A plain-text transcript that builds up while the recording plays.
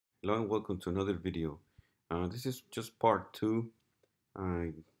Hello and welcome to another video. This is just part two. I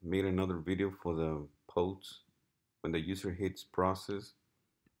made another video for the posts. When the user hits process,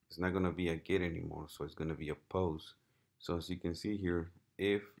 it's not going to be a get anymore, so it's going to be a post. So as you can see here,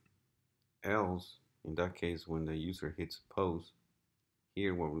 if else, in that case, when the user hits post,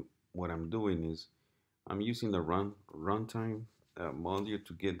 here what I'm doing is I'm using the runtime module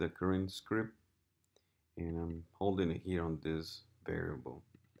to get the current script, and I'm holding it here on this variable.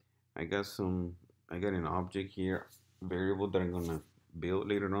 I got some, I got an object here, variable that I'm gonna build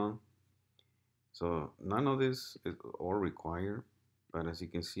later on. So none of this is all required, but as you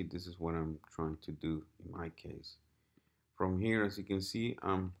can see, this is what I'm trying to do in my case. From here, as you can see,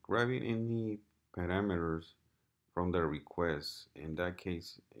 I'm grabbing any parameters from the request. In that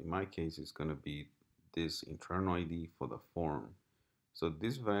case, in my case, it's gonna be this internal ID for the form. So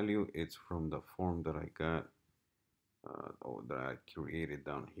this value is from the form that I got, or that I created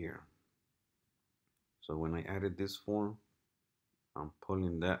down here. So when I added this form, I'm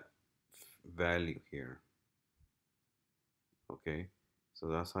pulling that value here. Okay, so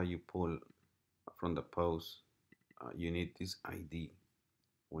that's how you pull from the post. You need this ID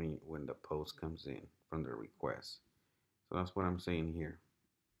when the post comes in from the request. So that's what I'm saying here.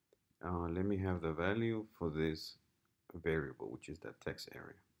 Let me have the value for this variable, which is the text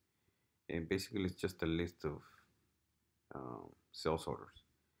area. And basically, it's just a list of sales orders.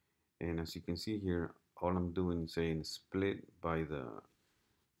 And as you can see here, all I'm doing is saying split by the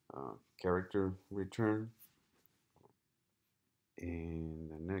character return.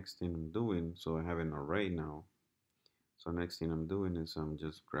 And the next thing I'm doing, so I have an array now. So next thing I'm doing is I'm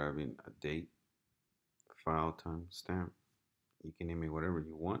just grabbing a date, file timestamp. You can name it whatever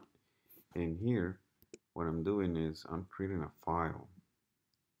you want. And here, what I'm doing is I'm creating a file.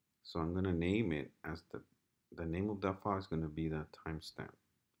 So I'm gonna name it as the name of that file is gonna be the timestamp,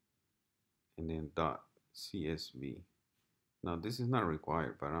 and then .csv. Now this is not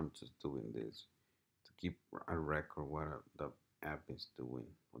required, but I'm just doing this to keep a record what the app is doing,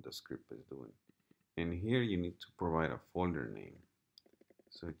 what the script is doing. And here you need to provide a folder name.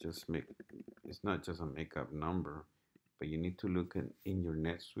 So just make, it's not just a makeup number, but you need to look in your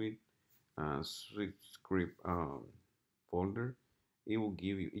NetSuite script folder. It will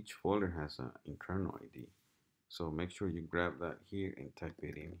give you, each folder has an internal ID. So make sure you grab that here and type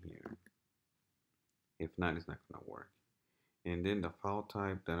it in here. If not, it's not gonna work. And then the file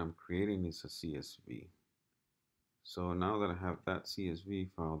type that I'm creating is a CSV. So now that I have that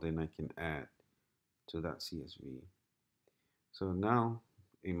CSV file, then I can add to that CSV. So now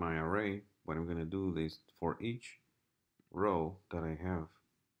in my array, what I'm gonna do is for each row that I have,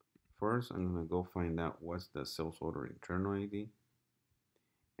 first I'm gonna go find out what's the sales order internal ID,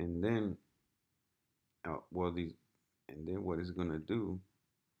 and then what it's gonna do,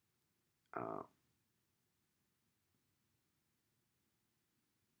 uh,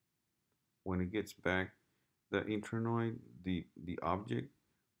 when it gets back the internal ID, the object,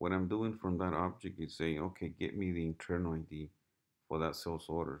 what I'm doing from that object is saying, okay, get me the internal ID for that sales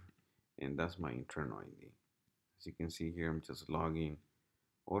order, and that's my internal ID. As you can see here, I'm just logging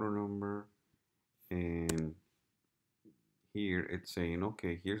order number, and here it's saying,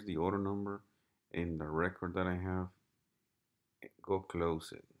 okay, here's the order number and the record that I have, go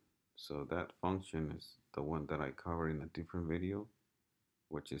close it. So that function is the one that I covered in a different video,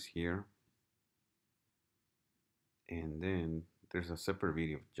 which is here. And then there's a separate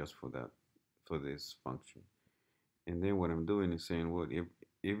video just for that, for this function. And then what I'm doing is saying, well, if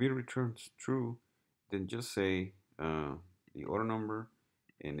it returns true, then just say the order number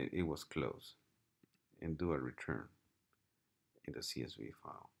and it was closed, and do a return in the CSV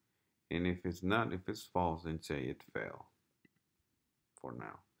file. And if it's not, if it's false, then say it failed for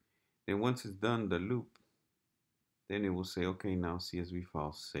now. Then once it's done the loop, then it will say, okay, now CSV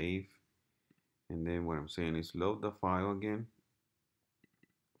file save. And then what I'm saying is load the file again,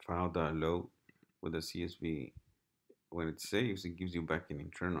 file.load with the CSV. When it saves, it gives you back an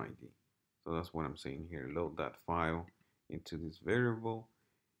internal ID. So that's what I'm saying here. Load that file into this variable,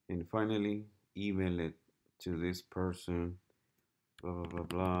 and finally email it to this person, blah, blah, blah,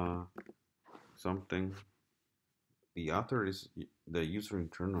 blah, something. The author is the user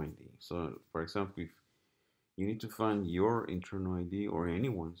internal ID. So for example, if you need to find your internal ID or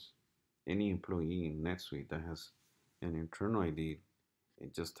anyone's, any employee in NetSuite that has an internal ID,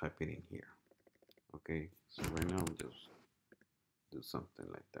 and just type it in here. Okay, so right now I'm just do something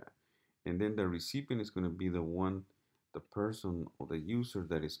like that. And then the recipient is going to be the one, the person or the user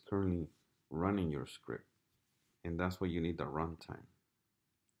that is currently running your script. And that's why you need the runtime.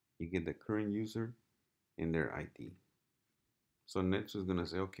 You get the current user and their ID. So NetSuite is gonna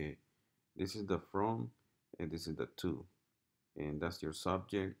say, okay, this is the from and this is the to, and that's your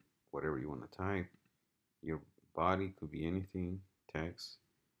subject, whatever you want to type. Your body could be anything, text,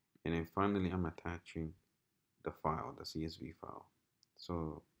 and then finally I'm attaching the file, the CSV file.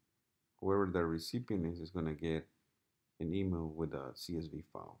 So whoever the recipient is gonna get an email with a CSV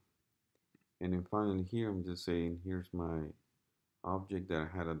file. And then finally here I'm just saying here's my object that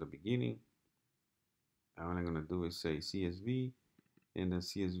I had at the beginning. And what I'm gonna do is say CSV, and the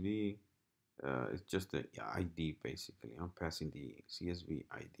CSV is just the ID basically. I'm passing the CSV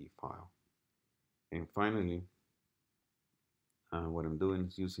ID file. And finally, what I'm doing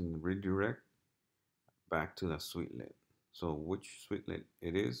is using the redirect back to the Suitelet. So which Suitelet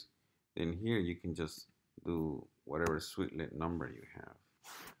it is, then here you can just do whatever Suitelet number you have.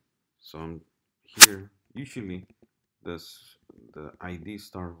 So I'm here, usually this, the ID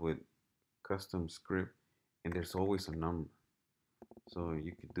start with custom script and there's always a number. So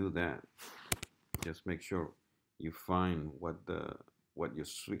you could do that. Just make sure you find what your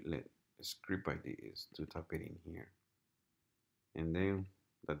Suitelet script ID is to type it in here. And then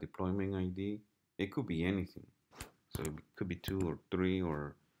the deployment ID, it could be anything. So it could be 2 or 3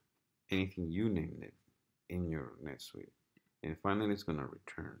 or anything you named it in your NetSuite. And finally, it's gonna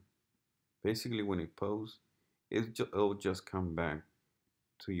return. Basically, when it posts, it'll just come back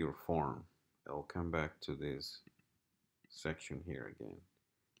to your form. It'll come back to this section here again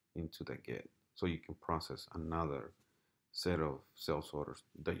into the get. So you can process another set of sales orders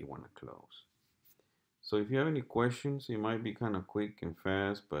that you want to close. So if you have any questions, it might be kind of quick and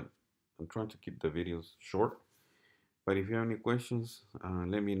fast, but I'm trying to keep the videos short. But if you have any questions,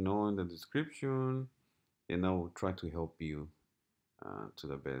 let me know in the description and I will try to help you to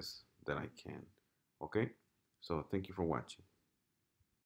the best that I can. Okay? So thank you for watching.